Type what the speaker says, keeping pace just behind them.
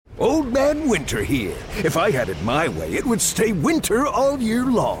Old Man Winter here. If I had it my way, it would stay winter all year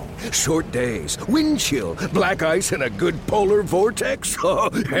long. Short days, wind chill, black ice, and a good polar vortex.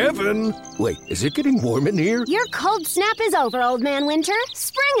 Oh, heaven. Wait, is it getting warm in here? Your cold snap is over, Old Man Winter.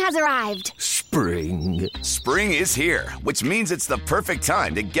 Spring has arrived. Spring. Spring is here, which means it's the perfect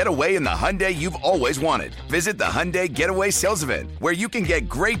time to get away in the Hyundai you've always wanted. Visit the Hyundai Getaway Sales Event, where you can get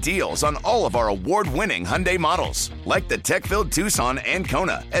great deals on all of our award-winning Hyundai models, like the tech-filled Tucson and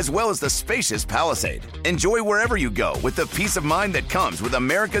Kona, as well as the spacious Palisade. Enjoy wherever you go with the peace of mind that comes with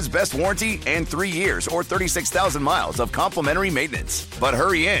America's best warranty and 3 years or 36,000 miles of complimentary maintenance. But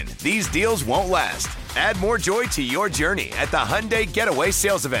hurry in, these deals won't last. Add more joy to your journey at the Hyundai Getaway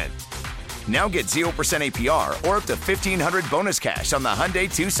Sales Event. Now get 0% APR or up to $1,500 bonus cash on the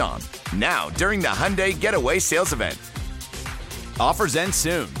Hyundai Tucson. Now, during the Hyundai Getaway Sales Event. Offers end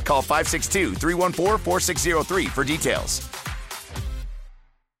soon. Call 562-314-4603 for details.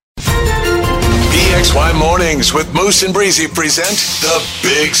 PXY Mornings with Moose and Breezy present the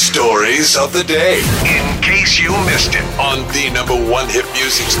big stories of the day. In case you missed it on the #1 hit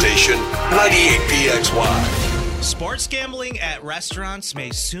music station, 98 PXY. Sports gambling at restaurants may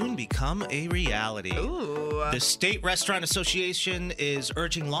soon become a reality. Ooh. The State Restaurant Association is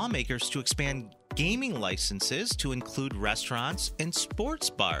urging lawmakers to expand gaming licenses to include restaurants and sports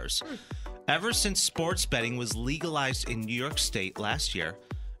bars. Ever since sports betting was legalized in New York State last year,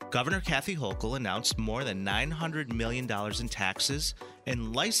 Governor Kathy Hochul announced more than $900 million in taxes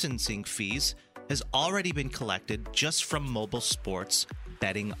and licensing fees has already been collected just from mobile sports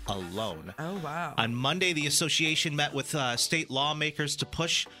betting alone. Oh, wow. On Monday, the association met with state lawmakers to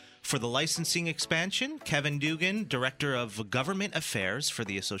push for the licensing expansion. Kevin Dugan, Director of Government Affairs for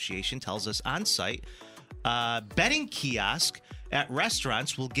the association, tells us on site, betting kiosk at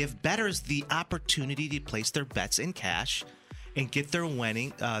restaurants will give bettors the opportunity to place their bets in cash and get their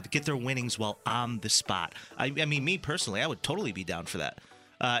winnings while on the spot. I mean, me personally, I would totally be down for that.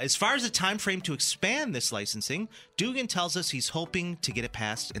 As far as the time frame to expand this licensing, Dugan tells us he's hoping to get it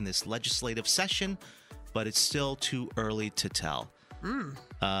passed in this legislative session, but it's still too early to tell.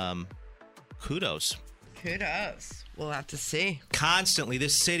 Kudos. We'll have to see.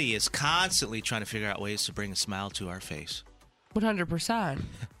 This city is constantly trying to figure out ways to bring a smile to our face. 100%.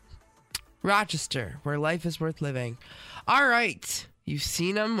 Rochester, where life is worth living. All right. You've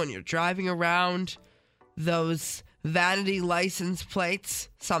seen them when you're driving around. Those vanity license plates,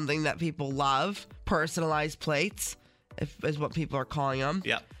 something that people love. Personalized plates is what people are calling them.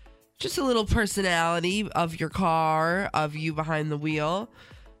 Yep. Just a little personality of your car, of you behind the wheel.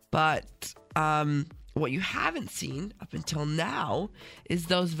 But what you haven't seen up until now is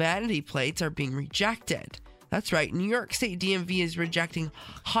those vanity plates are being rejected. That's right. New York State DMV is rejecting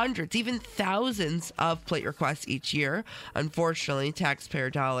hundreds, even thousands of plate requests each year. Unfortunately, taxpayer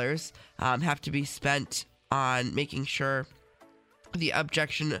dollars have to be spent on making sure the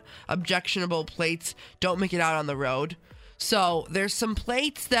objectionable plates don't make it out on the road. So there's some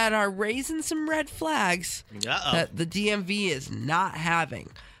plates that are raising some red flags that the DMV is not having.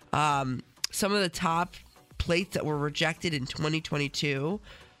 Some of the top plates that were rejected in 2022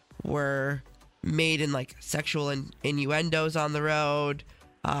 were made in like sexual innuendos on the road.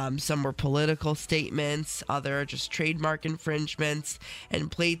 Some were political statements, other are just trademark infringements, and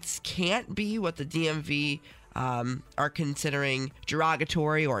plates can't be what the DMV are considering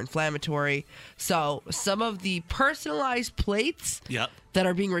derogatory or inflammatory. So some of the personalized plates that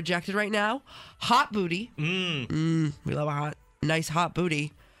are being rejected right now: hot booty, we love a nice hot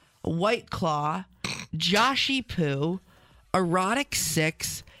booty; White Claw, Joshy Poo, Erotic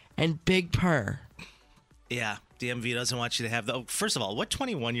 6, and Big Purr. Yeah. DMV doesn't want you to have the. First of all, what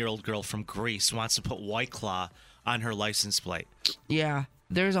 21-year-old girl from Greece wants to put White Claw on her license plate? Yeah,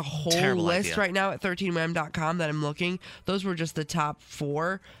 there's a whole Terrible list idea. right now at 13wham.com that I'm looking. Those were just the top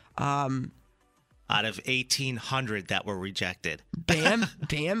 4. Out of 1,800 that were rejected.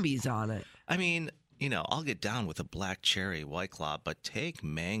 Bambi's on it. I mean, I'll get down with a black cherry White Claw, but take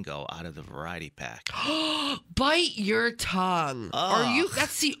mango out of the variety pack. Bite your tongue. Ugh.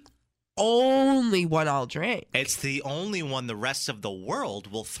 That's the only one I'll drink. It's the only one the rest of the world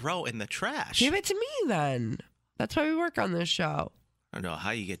will throw in the trash. Give it to me then. That's why we work on this show. I don't know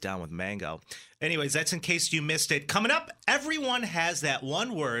how you get down with mango. Anyways, that's in case you missed it. Coming up, everyone has that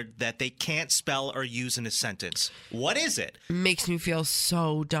one word that they can't spell or use in a sentence. What is it? Makes me feel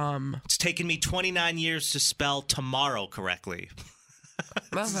so dumb. It's taken me 29 years to spell tomorrow correctly.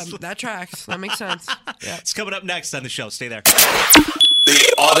 Well, that tracks. That makes sense. Yeah. It's coming up next on the show. Stay there.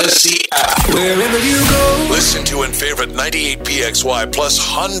 The Odyssey app. Wherever you go. Listen to and favorite 98PXY plus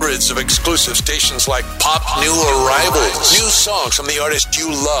hundreds of exclusive stations like Pop New Arrivals. New songs from the artists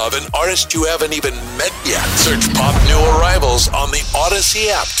you love and artists you haven't even met yet. Search Pop New Arrivals on the Odyssey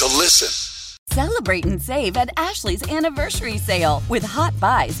app to listen. Celebrate and save at Ashley's Anniversary Sale. With Hot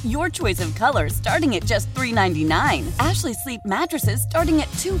Buys, your choice of colors starting at just $3.99. Ashley Sleep mattresses starting at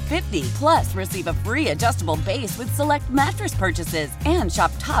 $2.50. Plus, receive a free adjustable base with select mattress purchases. And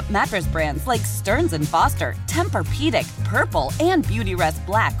shop top mattress brands like Stearns & Foster, Tempur-Pedic, Purple, and Beautyrest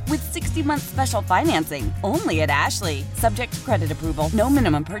Black with 60-month special financing. Only at Ashley. Subject to credit approval. No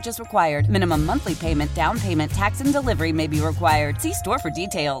minimum purchase required. Minimum monthly payment, down payment, tax, and delivery may be required. See store for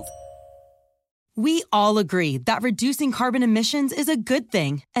details. We all agree that reducing carbon emissions is a good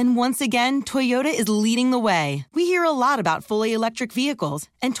thing. And once again, Toyota is leading the way. We hear a lot about fully electric vehicles,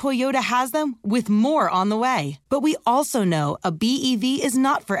 and Toyota has them with more on the way. But we also know a BEV is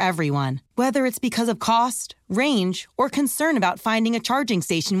not for everyone, whether it's because of cost, range, or concern about finding a charging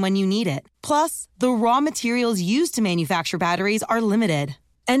station when you need it. Plus, the raw materials used to manufacture batteries are limited.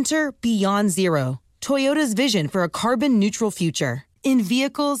 Enter Beyond Zero, Toyota's vision for a carbon-neutral future. In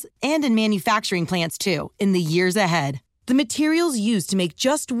vehicles and in manufacturing plants, too, in the years ahead. The materials used to make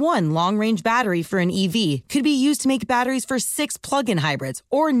just one long-range battery for an EV could be used to make batteries for 6 plug-in hybrids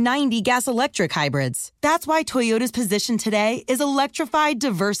or 90 gas-electric hybrids. That's why Toyota's position today is electrified,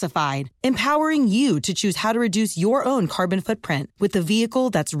 diversified, empowering you to choose how to reduce your own carbon footprint with the vehicle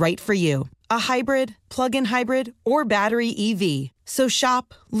that's right for you. A hybrid, plug-in hybrid, or battery EV. So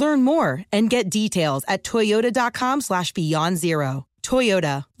shop, learn more, and get details at toyota.com/beyondzero.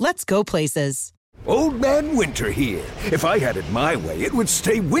 Toyota, let's go places. Old Man Winter here. If I had it my way, it would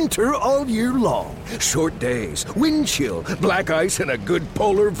stay winter all year long. Short days, wind chill, black ice, and a good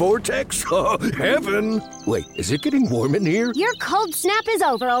polar vortex. Oh, heaven. Wait, is it getting warm in here? Your cold snap is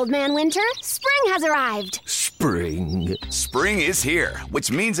over, Old Man Winter. Spring has arrived. Spring. Spring is here,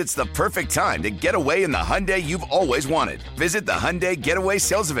 which means it's the perfect time to get away in the Hyundai you've always wanted. Visit the Hyundai Getaway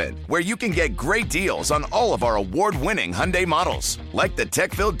Sales Event, where you can get great deals on all of our award-winning Hyundai models, like the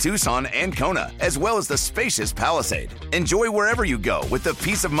tech-filled Tucson and Kona, as well as the spacious Palisade. Enjoy wherever you go with the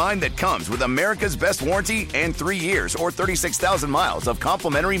peace of mind that comes with America's best warranty and 3 years or 36,000 miles of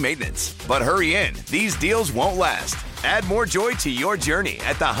complimentary maintenance. But hurry in, these deals won't last. Add more joy to your journey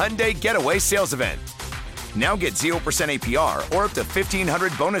at the Hyundai Getaway Sales Event. Now get 0% APR or up to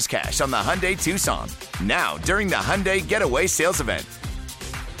 $1,500 bonus cash on the Hyundai Tucson. Now, during the Hyundai Getaway Sales Event.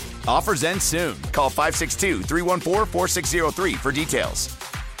 Offers end soon. Call 562-314-4603 for details.